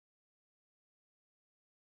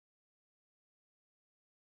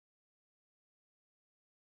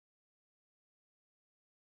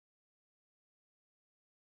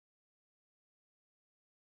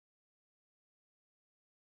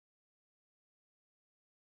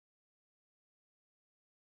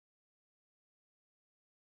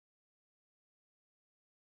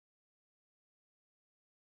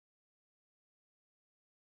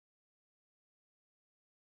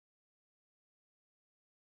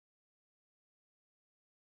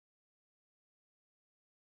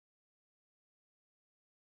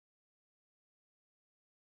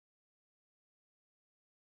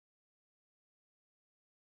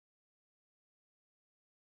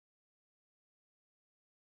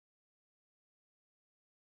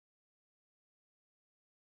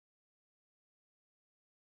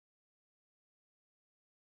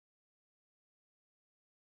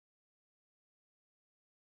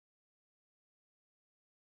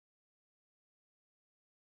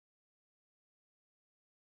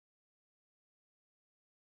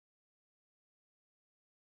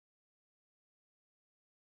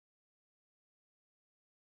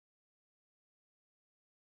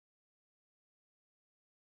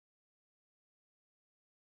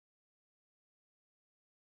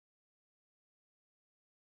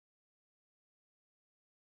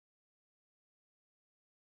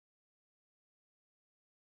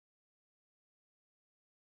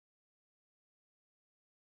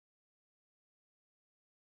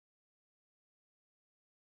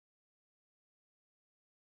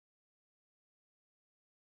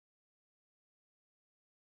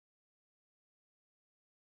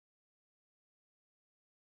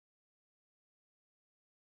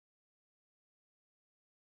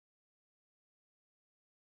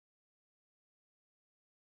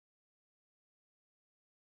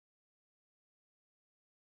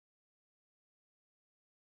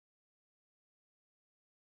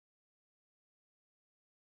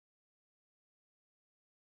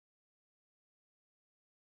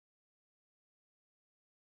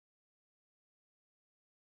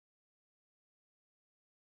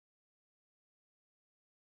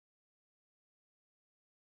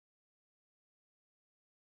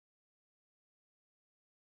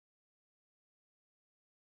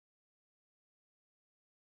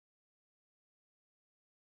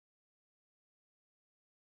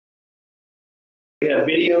We have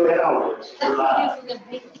video and audio. We're live.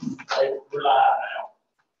 We're live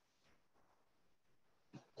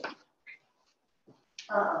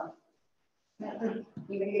now.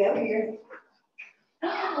 You gonna get over here?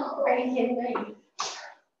 Are you kidding me?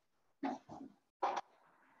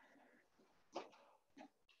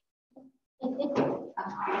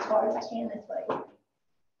 As far as I can this way.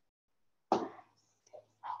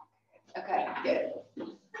 Okay, good.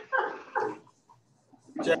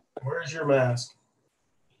 Jack, where's your mask?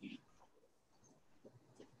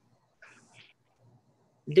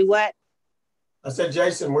 Do what? I said,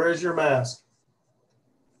 Jason, where's your mask?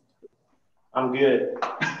 I'm good.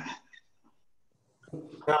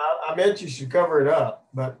 No, I meant you should cover it up,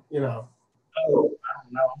 but you know. Oh, I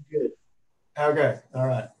don't know. I'm good. Okay, all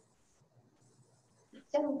right.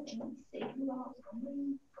 So can we see who all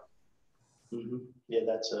Yeah,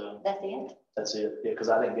 that's it? That's it. Yeah, because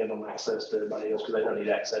I didn't give them access to everybody else because they don't need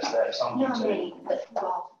access to that. It's on No, YouTube. I mean, but who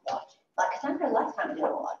all watch? Like, cause I remember last time it did a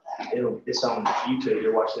lot like that. It's on YouTube.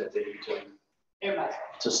 You're watching it through YouTube. Everybody.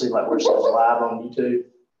 To see like where it says live on YouTube.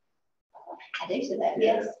 I do see that,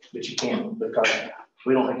 Yeah, yes. but you can't because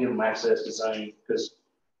we don't give them access to Zoom because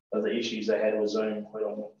of the issues they had with Zoom. We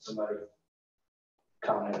don't want somebody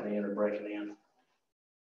commenting in or breaking in.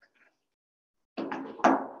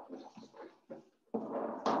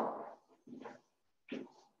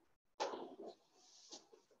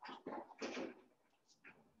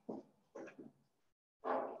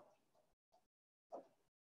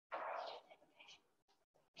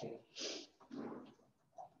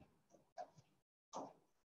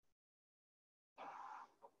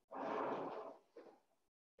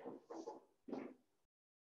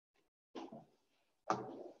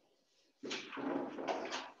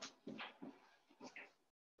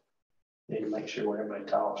 Need to make sure when everybody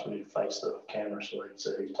talks, we need to face the camera so we can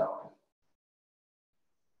see who's talking.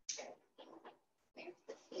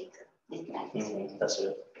 That's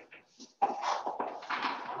it.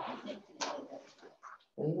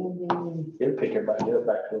 It'll pick everybody up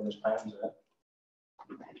back to where Miss Pam's at.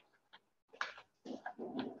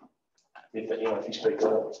 If you speak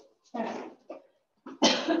up.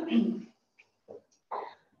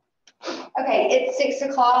 Okay, it's 6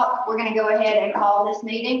 o'clock. We're going to go ahead and call this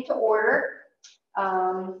meeting to order.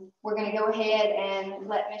 We're going to go ahead and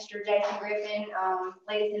let Mr. Jason Griffin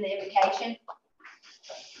lead us in the invocation.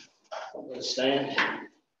 Let's stand.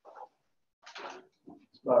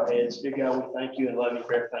 Bow our heads. Dear God, we thank you and love you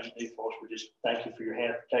for everything you do for us. We just thank you for your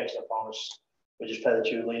hand of protection upon us. We just pray that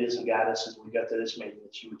you would lead us and guide us as we go through this meeting,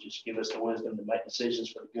 that you would just give us the wisdom to make decisions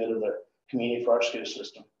for the good of the community, for our school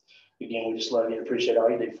system. Again, we just love you and appreciate all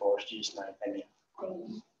you do for us. In Jesus' name,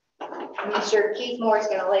 amen. Mr. Keith Moore is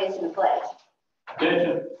going to lead us in the pledge.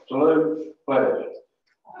 Attention, salute, pledge.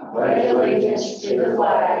 I pledge allegiance to the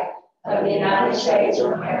flag of the United States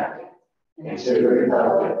of America and to the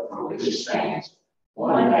republic for which it stands,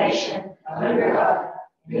 one nation, under God,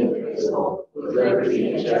 indivisible, with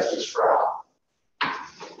liberty and justice for all.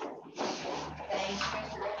 Thanks,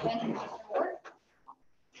 Mr. Griffin. Mr. Moore.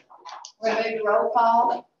 We're going to move to roll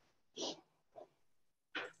call.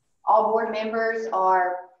 All board members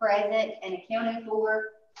are present and accounted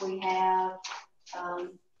for. We have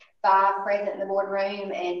 5 present in the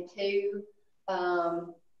boardroom and 2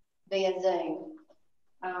 via Zoom.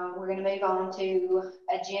 We're going to move on to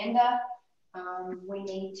agenda. We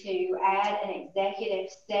need to add an executive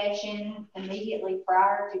session immediately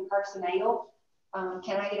prior to personnel.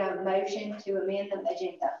 Can I get a motion to amend the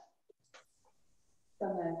agenda? So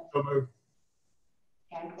moved.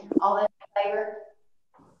 Okay. All those in favor?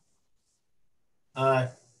 Aye.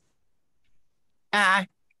 Aye.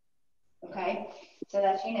 Okay, so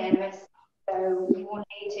that's unanimous. So we will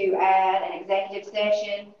need to add an executive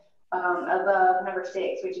session above number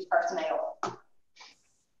 6, which is personnel.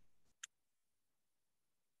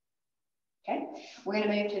 Okay, we're going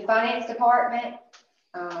to move to the finance department,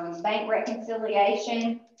 bank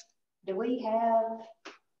reconciliation. Do we have?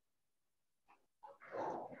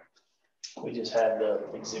 We just have the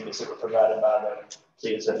exhibits that were provided by the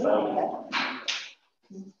CSFO.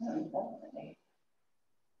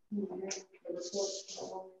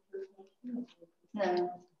 No.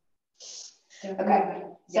 Okay.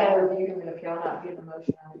 So if y'all not give a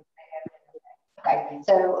motion, okay.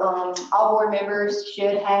 So all board members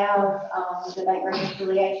should have the bank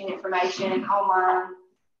reconciliation information online.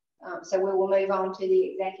 So we will move on to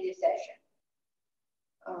the executive session.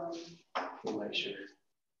 We'll make sure.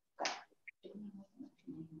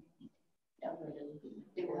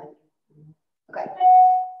 Okay.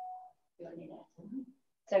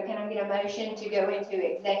 So can I get a motion to go into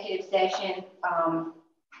executive session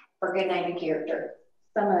for good name and character?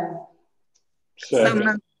 So So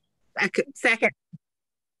moved. Second.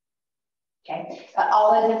 Okay,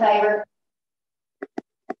 all those in favor?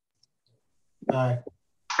 Aye.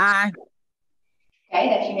 Aye. Okay,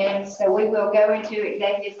 that's unanimous. So we will go into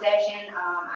executive session.